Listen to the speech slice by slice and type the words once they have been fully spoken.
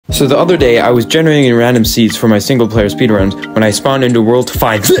So the other day, I was generating random seeds for my single-player speedruns when I spawned into a world to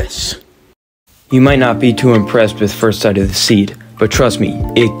find this! You might not be too impressed with first sight of the seed, but trust me,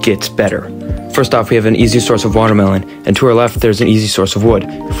 it gets better. First off, we have an easy source of watermelon, and to our left, there's an easy source of wood.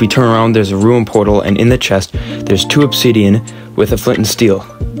 If we turn around, there's a ruin portal, and in the chest, there's 2 obsidian with a flint and steel.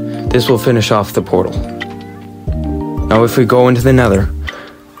 This will finish off the portal. Now if we go into the nether,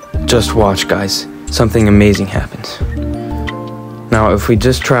 just watch, guys. Something amazing happens. Now, if we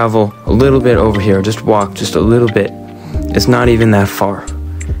just travel a little bit over here, just walk just a little bit, it's not even that far.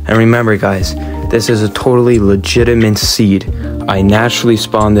 And remember, guys, this is a totally legitimate seed. I naturally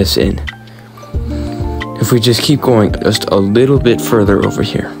spawned this in. If we just keep going just a little bit further over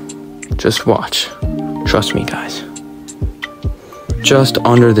here, just watch. Trust me, guys. Just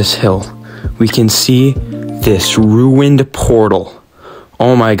under this hill, we can see this ruined portal.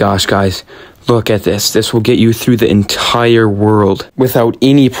 Oh my gosh, guys. Look at this. This will get you through the entire world without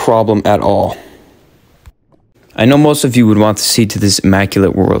any problem at all. I know most of you would want the seed to this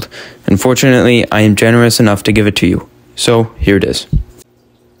immaculate world. Unfortunately, I am generous enough to give it to you. So, here it is.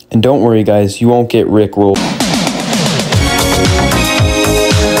 And don't worry, guys, you won't get rickrolled.